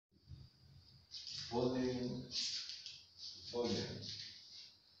volume,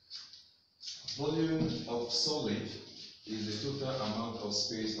 volume of solid is the total amount of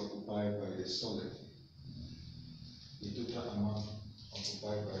space occupied by the solid. The total amount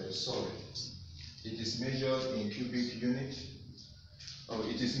occupied by the solid. It is measured in cubic unit.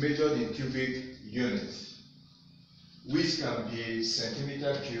 It is measured in cubic units, which can be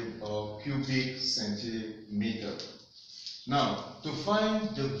centimeter cube or cubic centimeter. Now, to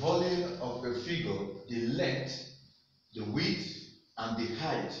find the volume of a figure, the length, the width, and the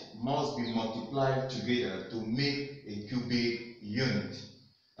height must be multiplied together to make a cubic unit.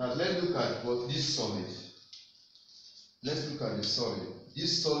 Now, let's look at what this solid. Let's look at the solid.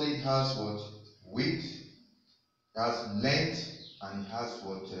 This solid has what? Width, it has length, and it has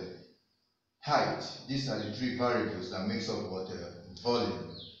what? Height. These are the three variables that makes up what? Volume.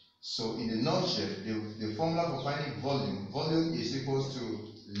 So in a nutshell, the formula for finding volume is equals to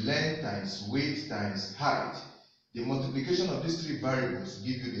length times width times height. The multiplication of these three variables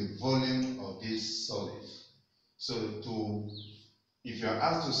give you the volume of this solid. So if you are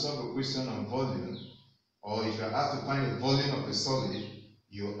asked to solve a question on volume, or if you are asked to find the volume of a solid,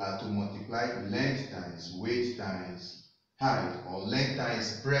 you are to multiply length times width times height, or length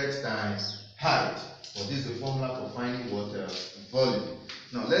times breadth times height. But this is the formula for finding what? Volume.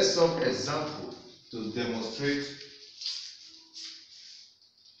 Now let's solve an example to demonstrate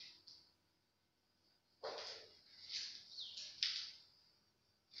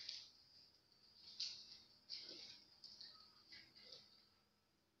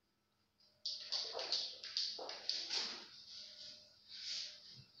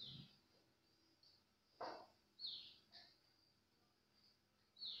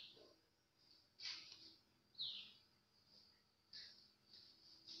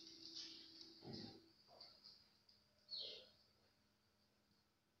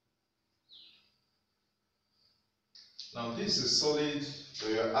Now this is solid, so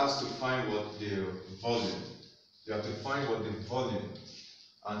you are asked to find what? The volume. You have to find what? The volume.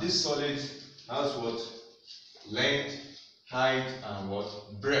 And this solid has what? Length, height, and what?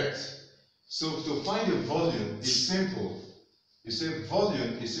 Breadth. So to find the volume is simple. You say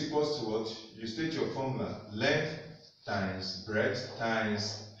volume is equals to what? You state your formula. Length times breadth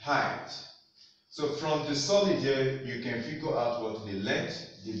times height. So from the solid here, you can figure out what? The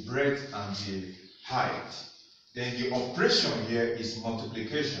length, the breadth, and the height. Then the operation here is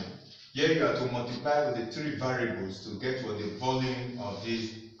multiplication. Here you have to multiply with the three variables to get what? The volume of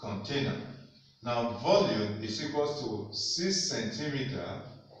this container. Now volume is equals to 6 centimeter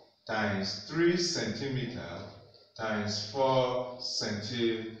times 3 centimeter times 4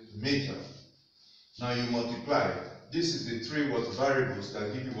 centimeter. Now you multiply. This is the three what? Variables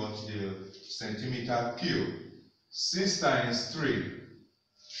that give you what? The centimeter cube. 6 times 3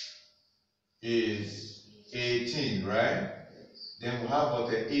 is 18, right? Then we have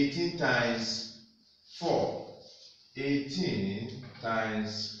what? 18 times 4. 18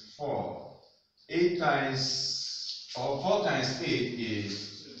 times 4. 8 times, or 4 times 8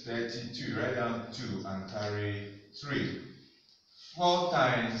 is 32. Write down 2 and carry 3. 4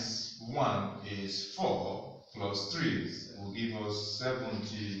 times 1 is 4 plus 3 will give us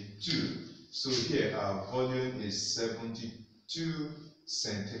 72. So here our volume is 72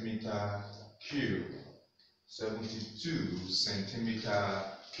 centimeter cube. 72 centimeter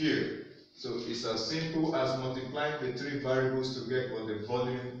cube. So it's as simple as multiplying the three variables to get what? The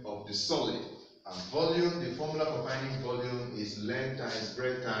volume of the solid. And volume, the formula for finding volume is length times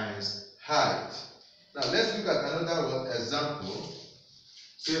breadth times height. Now let's look at another one example.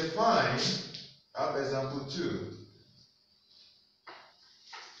 Say find, I have example 2.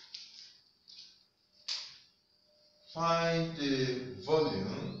 Find the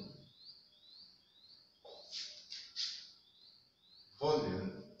volume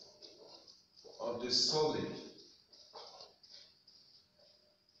of the solid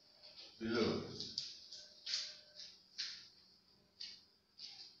below.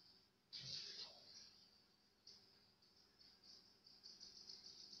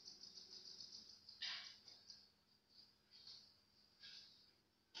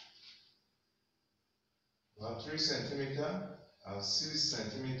 We have 3 centimeter and 6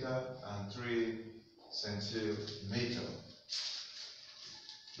 centimeter and 3 centimeter.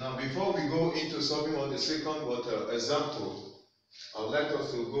 Now before we go into solving on the second example, I would like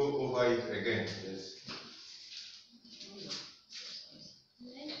us to go over it again. Yes.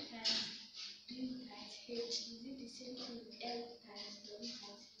 Length times width times height, is it the same thing with L times W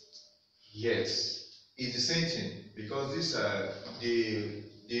times height? Yes, it's the same thing, because this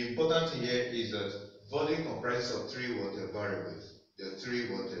the important thing here is that volume comprises of 3 variables. There are 3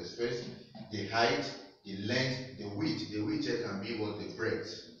 first, the height, the length, the width. The width here can be what? The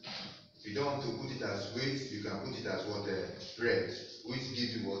breadth. If you don't want to put it as width, you can put it as what? The breadth, which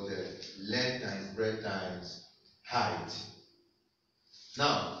gives you what? The length times breadth times height.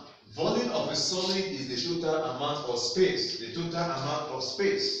 Now, volume of a solid is the total amount of space. The total amount of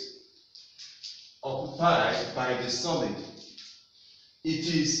space occupied by the solid.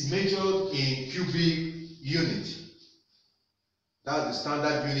 It is measured in cubic unit. That's the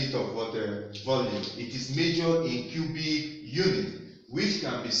standard unit of what? Volume. It is measured in cubic unit, which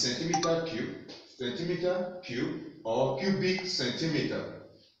can be centimeter cube, or cubic centimeter.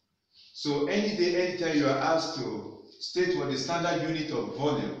 So any day, anytime you are asked to state what the standard unit of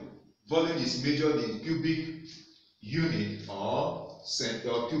volume is measured in cubic unit or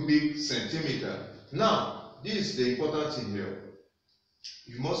cubic centimeter. Now, this is the important thing here.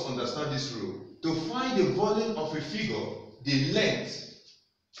 You must understand this rule. To find the volume of a figure, the length,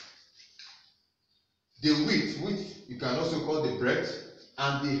 the width, which you can also call the breadth,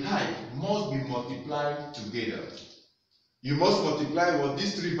 and the height must be multiplied together. You must multiply what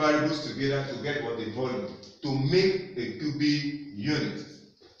these three variables together to get what the volume, to make a cubic unit.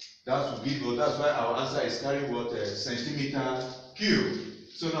 That will give, that's why our answer is carrying what? Centimeter cube.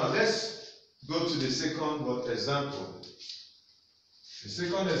 So now let's go to the second example. The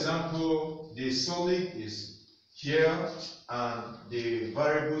second example, the solid is here and the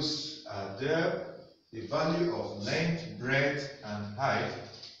variables are there. The value of length, breadth, and height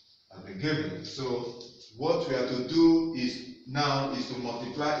have been given. So what we have to do now is to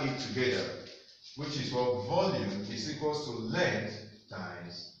multiply it together, which is what? Volume is equals to length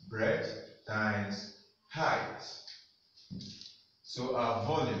times breadth times height. So our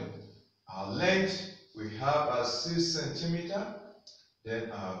volume, our length we have as 6 centimeter,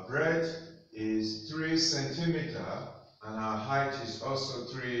 then our breadth is 3 centimeter, and our height is also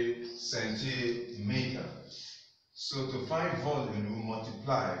 3 centimeter. So to find volume, we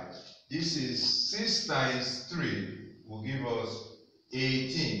multiply. This is 6 times 3 will give us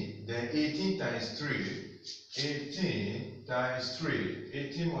 18. Then 18 times 3, 18 times 3,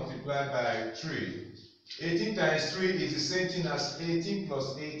 18 multiplied by 3. 18 times 3 is the same thing as 18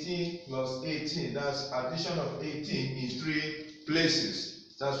 plus 18 plus 18. That's addition of 18 in 3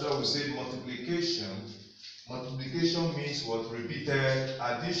 places. That's why we say multiplication. Multiplication means what? Repeated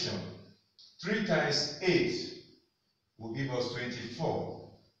addition. 3 times 8 will give us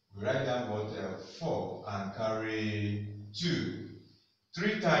 24. We write down what? 4 and carry 2.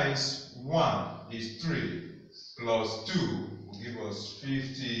 3 times 1 is 3 plus 2 will give us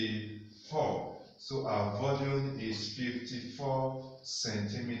 54. So our volume is 54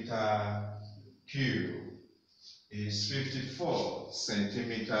 centimeter cube. Is 54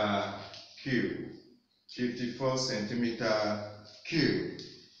 centimeter cube. 54 centimeter cube.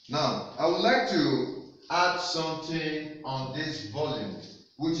 Now, I would like to add something on this volume,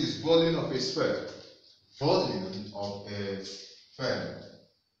 which is volume of a sphere. Volume of a sphere.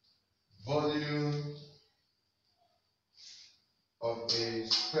 Volume of a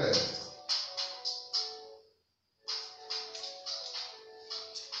sphere.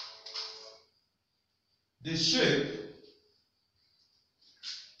 The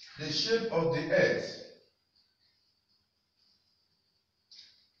shape of the earth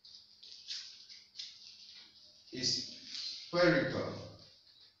is spherical.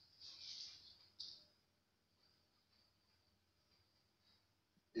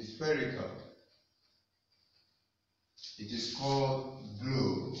 It's spherical. It is called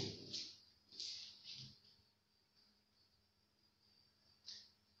globe.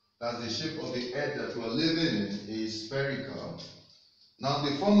 That's the shape of the earth that we're living in is spherical. Now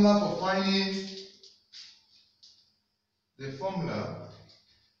the formula for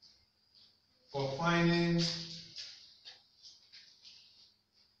finding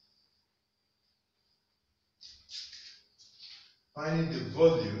finding the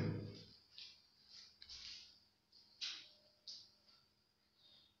volume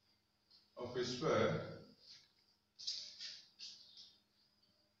of a sphere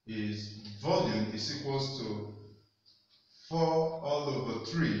is volume is equals to 4 all over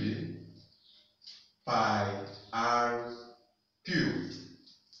 3 pi r cubed.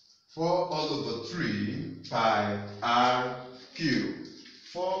 4 all over 3 pi r cubed.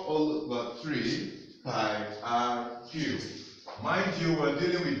 4 all over 3 pi r cubed. Mind you, we're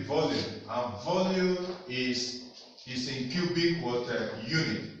dealing with volume, and volume is in cubic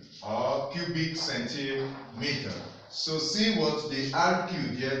unit or cubic centimeter. So see what the r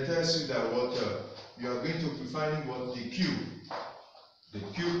cube here tells you that you are going to be finding what the cube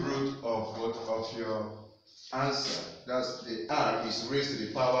root of your answer. That's the r is raised to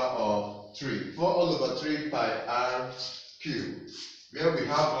the power of 3. 4 all over 3 pi r cubed. Where we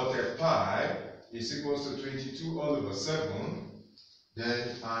have what a pi is equals to 22 all over 7. Then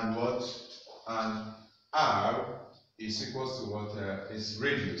and what? And r is equals to what is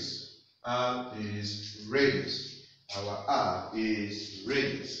radius. R is radius. Our r is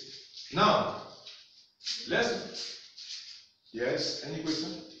radius. Now, yes, any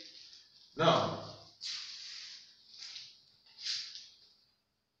question? Now,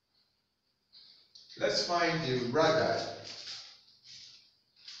 let's find the radii.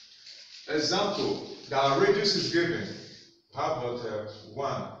 Example, the radius is given. How about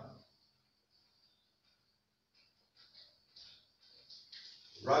 1?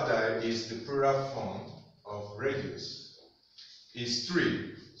 Radii is the plural form of radius. Is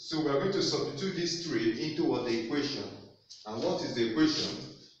 3. So we are going to substitute this 3 into what the equation. And what is the equation?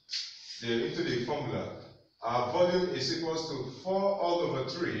 Into the formula. Our volume is equals to 4 all over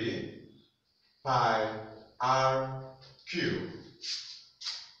 3 pi r cubed.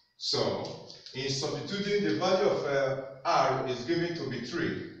 So, in substituting, the value of r is given to be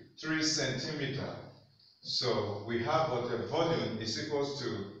 3 centimeter. So, we have what the volume is equals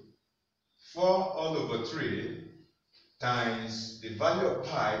to 4 all over 3 times the value of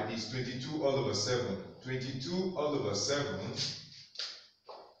pi is 22 all over 7. 22 all over 7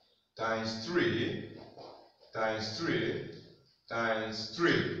 times 3 times 3 times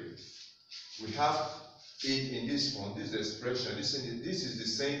 3. We have it in this form, this expression. This is the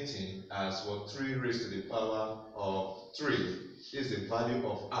same thing as what 3 raised to the power of 3. This is the value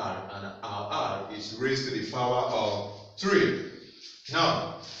of r, and our r is raised to the power of 3.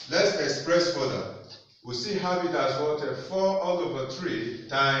 Now, let's express further. We still have it as what 4 all over 3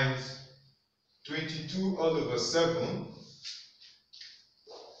 times 22 all over 7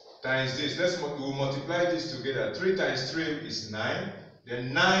 times this. We'll multiply this together. 3 times 3 is 9.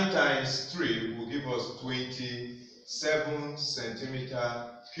 Then 9 times 3 will give us 27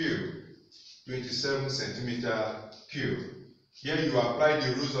 centimeter cube. 27 centimeter cube. Here you apply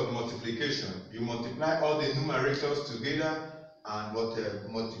the rules of multiplication. You multiply all the numerators together and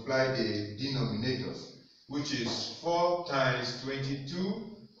multiply the denominators, which is 4 times 22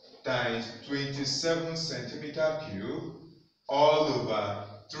 times 27 centimeter cube all over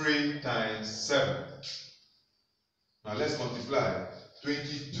 3 times 7. Now let's multiply.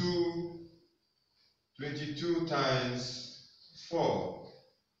 22 times 4.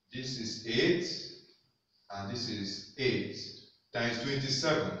 This is 8, and this is 8 times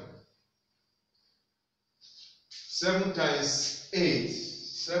 27. 7 times 8.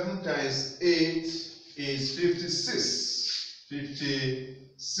 7 times 8 is 56.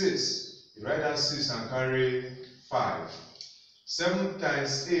 56. You write down 6 and carry 5. 7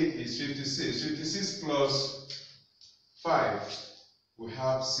 times 8 is 56. 56 plus 5. We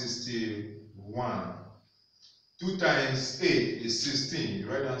have 61. 2 times 8 is 16. You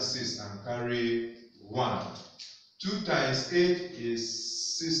write down 6 and carry 1. 2 times 8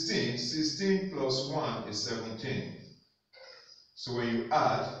 is 16. 16 plus 1 is 17. So when you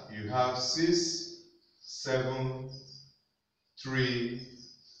add, you have 6, 7, 3,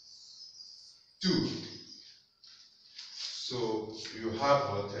 2. So you have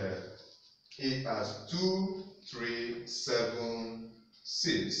what? It as 2, 3, 7,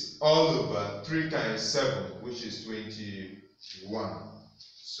 6 all over 3 times 7, which is 21.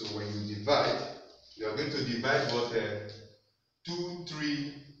 So when you divide, you are going to divide what 2,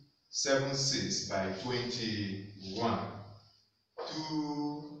 3, 7, 6 by 21.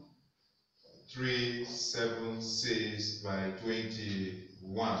 2, 3, 7, 6 by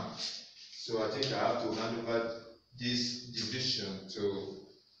 21. So I think I have to hand over this division to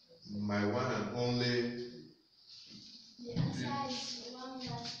my one and only. The answer is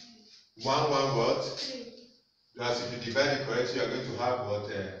 113. 1 what? 3. Because if you divide it correctly, you are going to have what?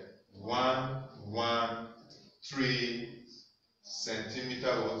 113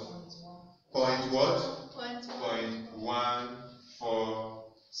 centimeter what? Point what? Point 0.14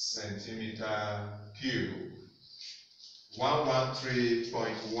 centimeter cube.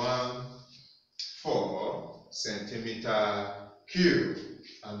 113.14 centimeter cube.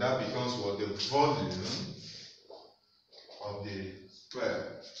 And that becomes what? The volume of the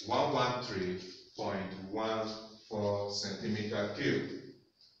square. 113.14 centimeter cube.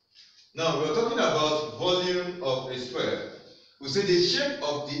 Now we're talking about volume of a square. We say the shape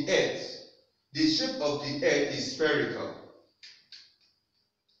of the earth. The shape of the earth is spherical.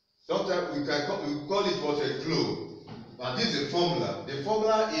 Sometimes we call it what? A globe. And this is the formula. The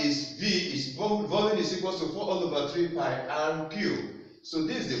formula is V is volume is equal to 4 all over 3 pi r cube. So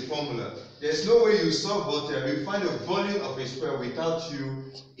this is the formula. There's no way you solve but you find the volume of a square without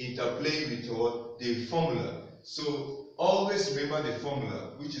you interplaying with what the formula. So always remember the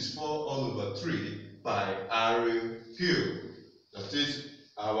formula, which is 4 all over 3 pi r cube. That is,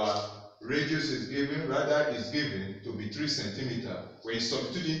 our radius is given, radar is given to be 3 centimeters. When you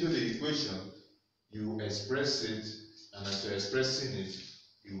substitute into the equation, you express it, and as you're expressing it,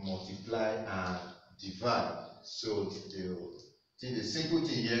 you multiply and divide. So the simple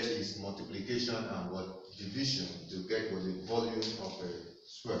thing here is multiplication and what division to get what the volume of a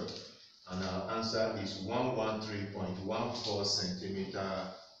square. And our answer is 113.14 centimeter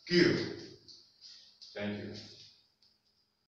cube. Thank you.